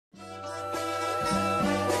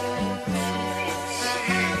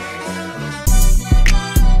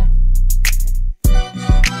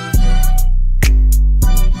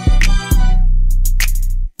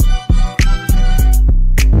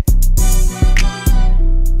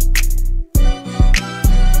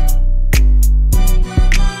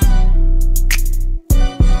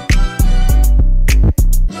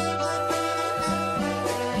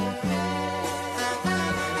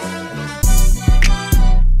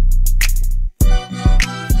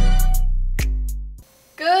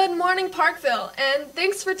morning, Parkville, and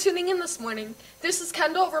thanks for tuning in this morning. This is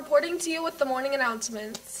Kendall reporting to you with the morning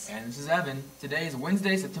announcements. And this is Evan. Today is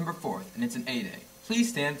Wednesday, September 4th, and it's an A-Day. Please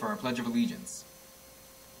stand for our Pledge of Allegiance.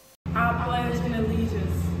 I pledge an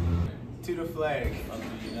allegiance to the flag of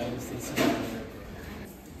the United States of America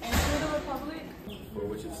and to the republic for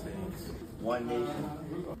which it stands, one nation,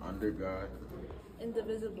 under God,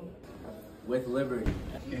 indivisible, with liberty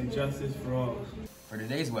and justice for all. For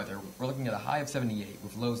today's weather, we're looking at a high of 78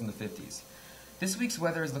 with lows in the 50s. This week's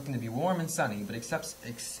weather is looking to be warm and sunny, but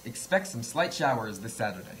expect some slight showers this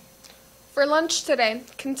Saturday. For lunch today,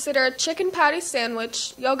 consider a chicken patty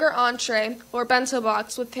sandwich, yogurt entree, or bento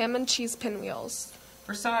box with ham and cheese pinwheels.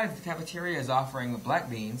 For sides, the cafeteria is offering black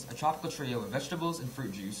beans, a tropical trio of vegetables and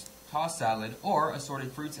fruit juice, tossed salad, or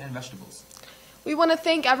assorted fruits and vegetables. We want to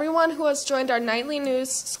thank everyone who has joined our nightly news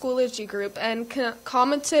Schoology group and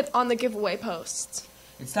commented on the giveaway posts.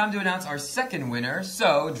 It's time to announce our second winner,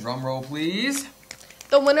 so drum roll please.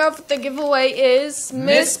 The winner of the giveaway is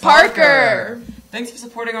Miss Parker. Thanks for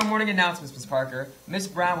supporting our morning announcements, Miss Parker. Miss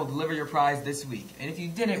Brown will deliver your prize this week, and if you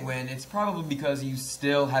didn't win, it's probably because you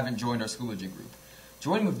still haven't joined our Schoology group.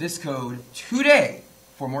 Join with this code today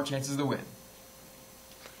for more chances to win.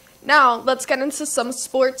 Now, let's get into some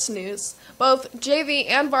sports news. Both JV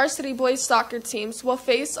and varsity boys soccer teams will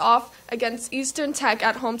face off against Eastern Tech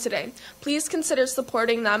at home today. Please consider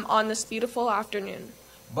supporting them on this beautiful afternoon.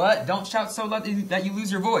 But don't shout so loud that you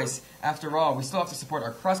lose your voice. After all, we still have to support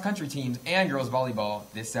our cross-country teams and girls volleyball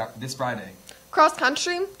this Friday.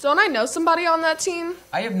 Cross-country? Don't I know somebody on that team?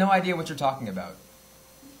 I have no idea what you're talking about.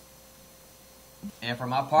 And for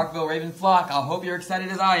my Parkville Raven flock, I hope you're excited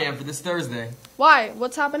as I am for this Thursday. Why?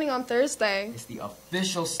 What's happening on Thursday? It's the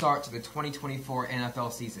official start to the 2024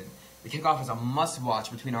 NFL season. The kickoff is a must-watch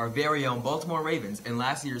between our very own Baltimore Ravens and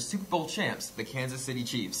last year's Super Bowl champs, the Kansas City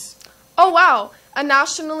Chiefs. Oh wow, a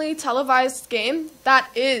nationally televised game? That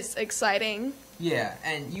is exciting. Yeah,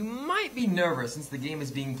 and you might be nervous since the game is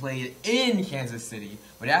being played in Kansas City,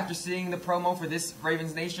 but after seeing the promo for this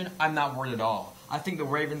Ravens Nation, I'm not worried at all. I think the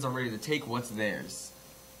Ravens are ready to take what's theirs.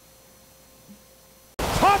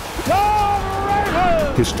 Touchdown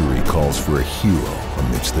Ravens! History calls for a hero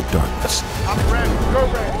amidst the darkness. I'm ready, go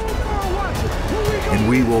ready. And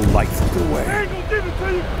we will light the way. They ain't gonna give it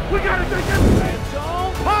to you. We gotta take everything.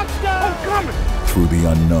 Touchdown! I'm coming! Through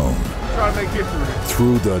the unknown. Try to make history.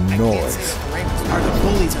 Through the noise. The Ravens are the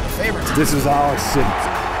bullies and the favorites. This is our city.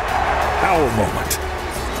 Our moment.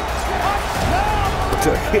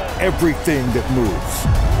 To hit everything that moves.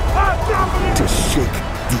 To shake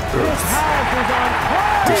the earth.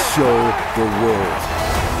 To show the world.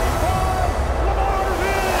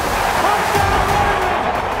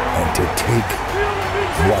 And to take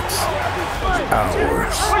what's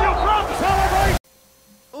ours.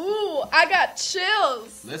 Ooh, I got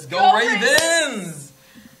chills. Let's go Ravens!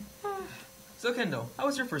 So Kendall, how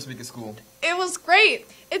was your first week of school? It was great.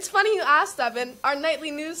 It's funny you asked, Evan. Our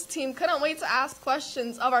nightly news team couldn't wait to ask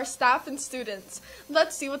questions of our staff and students.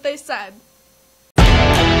 Let's see what they said.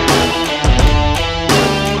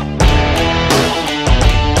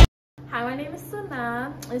 Hi, my name is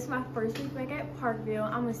Sana. It's my first week back at Parkville.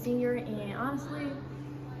 I'm a senior, and honestly,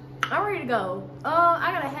 I'm ready to go.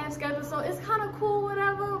 I got a half schedule, so it's kind of cool,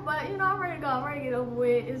 whatever. But you know, I'm ready to go. I'm ready to get over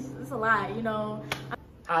with. It's a lot, you know.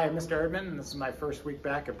 Hi, I'm Mr. Erdman. This is my first week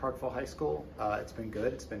back at Parkville High School. It's been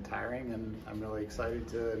good. It's been tiring, and I'm really excited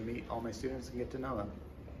to meet all my students and get to know them.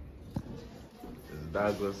 This is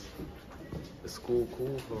Douglas. The school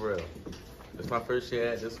cool for real. It's my first year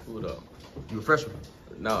at this school though. You a freshman?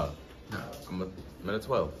 No. I'm in a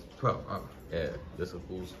 12. 12, oh. Yeah, this is a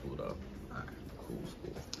cool school though. Alright. Cool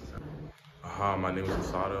school. Hi, my name is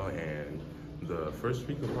Asado, and the first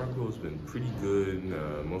week of Parkville has been pretty good,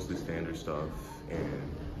 mostly standard stuff, and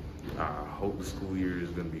I hope the school year is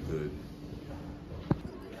going to be good.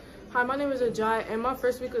 Hi, my name is Ajay, and my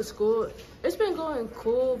first week of school, it's been going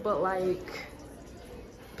cool, but like,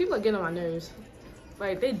 people are getting on my nerves.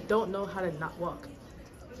 Like, they don't know how to not walk.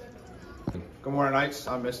 Good morning, Knights.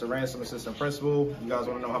 I'm Mr. Ransom, Assistant Principal. You guys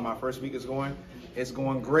want to know how my first week is going? It's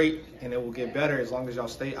going great, and it will get better as long as y'all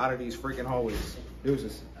stay out of these freaking hallways.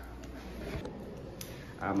 Deuces.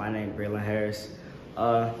 My name is Braylon Harris.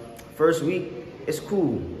 First week, it's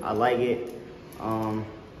cool. I like it.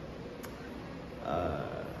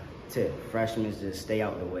 Tip, freshmen just stay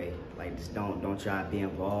out the way. Like, just don't try to be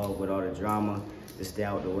involved with all the drama. Just stay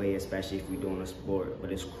out the way, especially if we're doing a sport.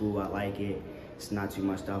 But it's cool, I like it. It's not too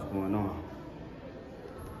much stuff going on.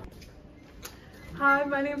 Hi,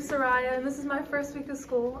 my name's Soraya, and this is my first week of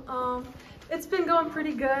school. It's been going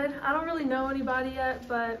pretty good. I don't really know anybody yet,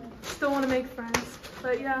 but still want to make friends.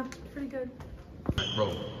 But yeah, pretty good.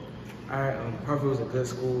 Roll. Alright, Parkville is a good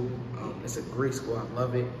school. It's a great school. I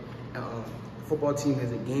love it. Football team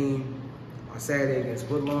has a game on Saturday against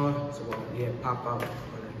Woodlawn. So, yeah, pop out.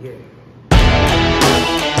 Yeah.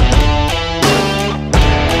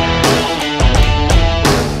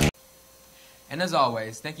 And as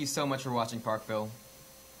always, thank you so much for watching Parkville.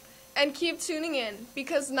 And keep tuning in,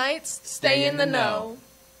 because Knights stay in the know.